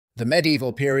The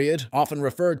medieval period, often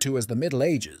referred to as the Middle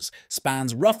Ages,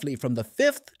 spans roughly from the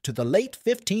 5th to the late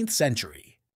 15th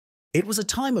century. It was a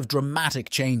time of dramatic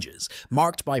changes,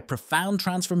 marked by profound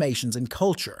transformations in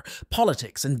culture,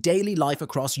 politics, and daily life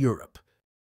across Europe.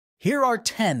 Here are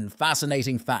 10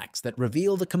 fascinating facts that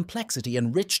reveal the complexity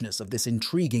and richness of this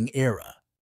intriguing era.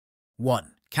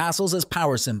 1. Castles as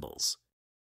power symbols.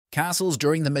 Castles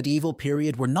during the medieval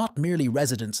period were not merely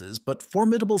residences, but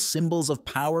formidable symbols of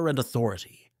power and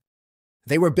authority.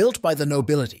 They were built by the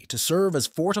nobility to serve as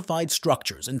fortified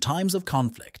structures in times of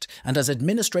conflict and as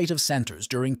administrative centers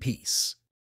during peace.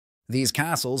 These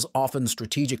castles, often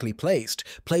strategically placed,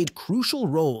 played crucial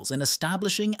roles in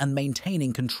establishing and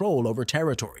maintaining control over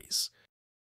territories.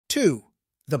 2.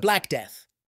 The Black Death.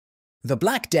 The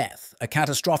Black Death, a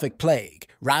catastrophic plague,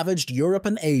 ravaged Europe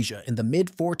and Asia in the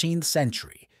mid-14th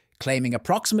century, claiming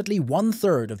approximately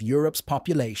 1/3 of Europe's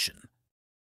population.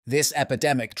 This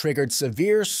epidemic triggered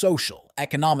severe social,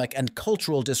 economic, and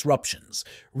cultural disruptions,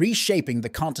 reshaping the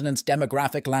continent's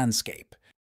demographic landscape.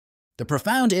 The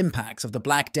profound impacts of the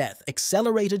Black Death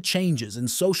accelerated changes in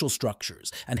social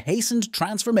structures and hastened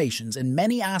transformations in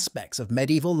many aspects of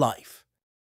medieval life.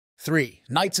 3.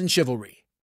 Knights and chivalry.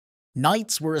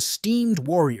 Knights were esteemed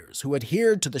warriors who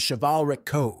adhered to the chivalric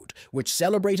code, which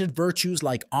celebrated virtues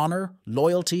like honor,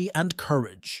 loyalty, and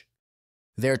courage.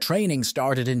 Their training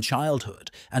started in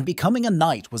childhood, and becoming a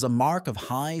knight was a mark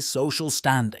of high social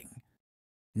standing.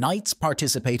 Knights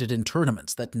participated in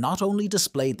tournaments that not only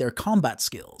displayed their combat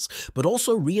skills, but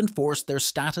also reinforced their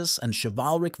status and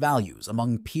chivalric values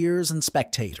among peers and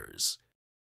spectators.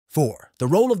 4. The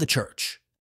role of the Church.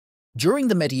 During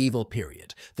the medieval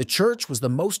period, the Church was the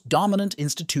most dominant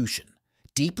institution,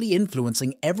 deeply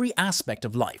influencing every aspect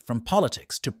of life from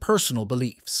politics to personal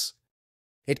beliefs.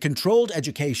 It controlled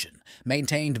education,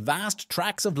 maintained vast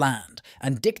tracts of land,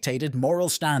 and dictated moral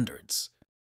standards.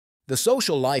 The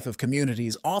social life of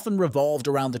communities often revolved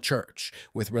around the church,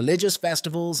 with religious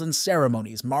festivals and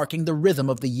ceremonies marking the rhythm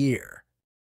of the year.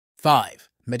 5.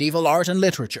 Medieval art and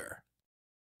literature.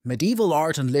 Medieval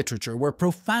art and literature were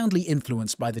profoundly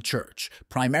influenced by the church,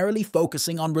 primarily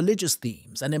focusing on religious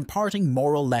themes and imparting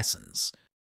moral lessons.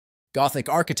 Gothic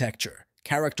architecture,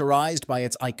 characterized by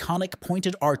its iconic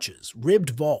pointed arches,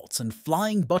 ribbed vaults, and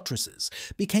flying buttresses,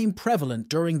 became prevalent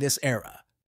during this era.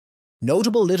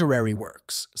 Notable literary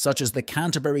works, such as the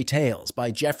Canterbury Tales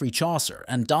by Geoffrey Chaucer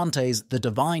and Dante's The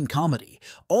Divine Comedy,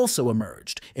 also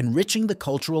emerged, enriching the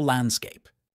cultural landscape.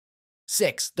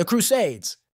 6. The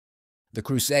Crusades. The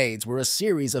Crusades were a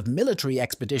series of military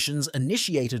expeditions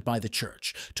initiated by the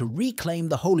Church to reclaim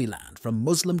the Holy Land from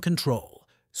Muslim control,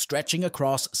 stretching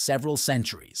across several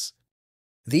centuries.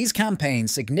 These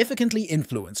campaigns significantly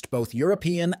influenced both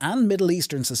European and Middle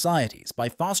Eastern societies by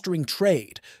fostering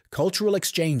trade, cultural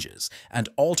exchanges, and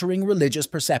altering religious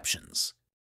perceptions.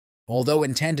 Although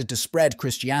intended to spread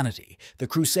Christianity, the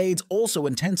Crusades also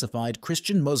intensified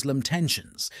Christian-Muslim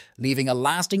tensions, leaving a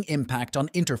lasting impact on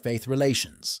interfaith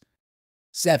relations.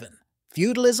 7.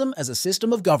 Feudalism as a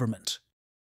system of government.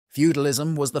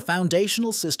 Feudalism was the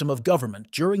foundational system of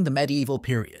government during the medieval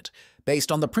period,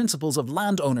 based on the principles of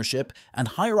land ownership and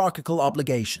hierarchical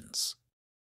obligations.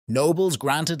 Nobles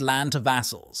granted land to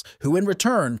vassals, who in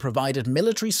return provided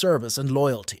military service and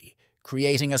loyalty,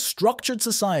 creating a structured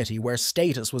society where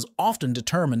status was often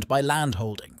determined by land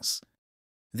holdings.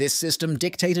 This system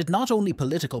dictated not only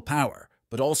political power,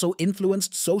 but also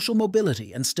influenced social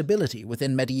mobility and stability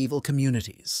within medieval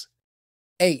communities.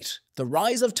 8. The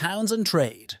rise of towns and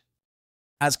trade.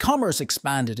 As commerce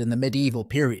expanded in the medieval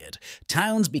period,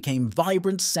 towns became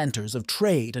vibrant centers of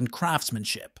trade and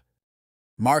craftsmanship.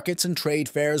 Markets and trade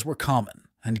fairs were common,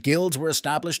 and guilds were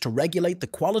established to regulate the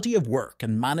quality of work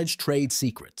and manage trade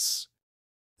secrets.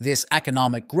 This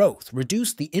economic growth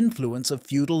reduced the influence of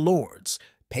feudal lords,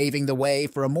 paving the way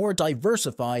for a more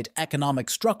diversified economic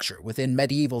structure within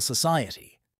medieval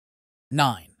society.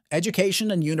 9. Education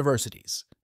and universities.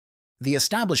 The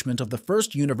establishment of the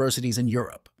first universities in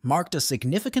Europe marked a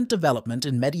significant development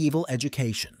in medieval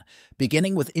education,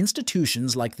 beginning with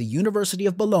institutions like the University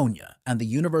of Bologna and the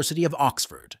University of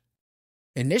Oxford.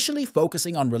 Initially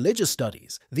focusing on religious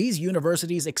studies, these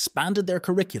universities expanded their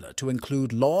curricula to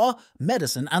include law,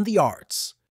 medicine, and the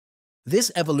arts.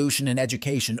 This evolution in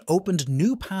education opened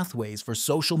new pathways for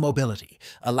social mobility,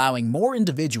 allowing more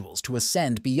individuals to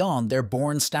ascend beyond their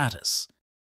born status.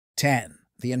 10.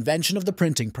 The invention of the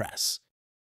printing press.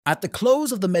 At the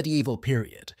close of the medieval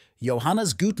period,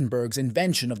 Johannes Gutenberg's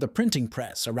invention of the printing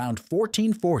press around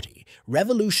 1440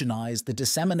 revolutionized the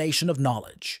dissemination of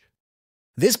knowledge.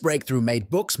 This breakthrough made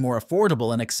books more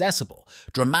affordable and accessible,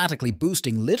 dramatically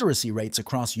boosting literacy rates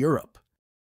across Europe.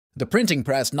 The printing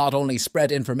press not only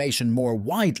spread information more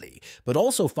widely, but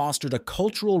also fostered a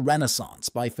cultural renaissance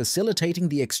by facilitating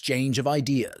the exchange of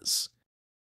ideas.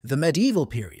 The medieval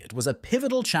period was a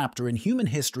pivotal chapter in human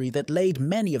history that laid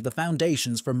many of the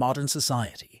foundations for modern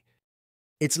society.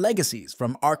 Its legacies,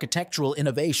 from architectural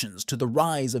innovations to the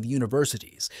rise of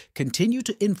universities, continue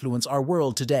to influence our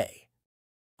world today.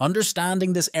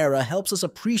 Understanding this era helps us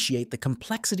appreciate the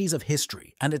complexities of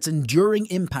history and its enduring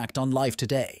impact on life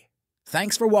today.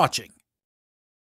 Thanks for watching.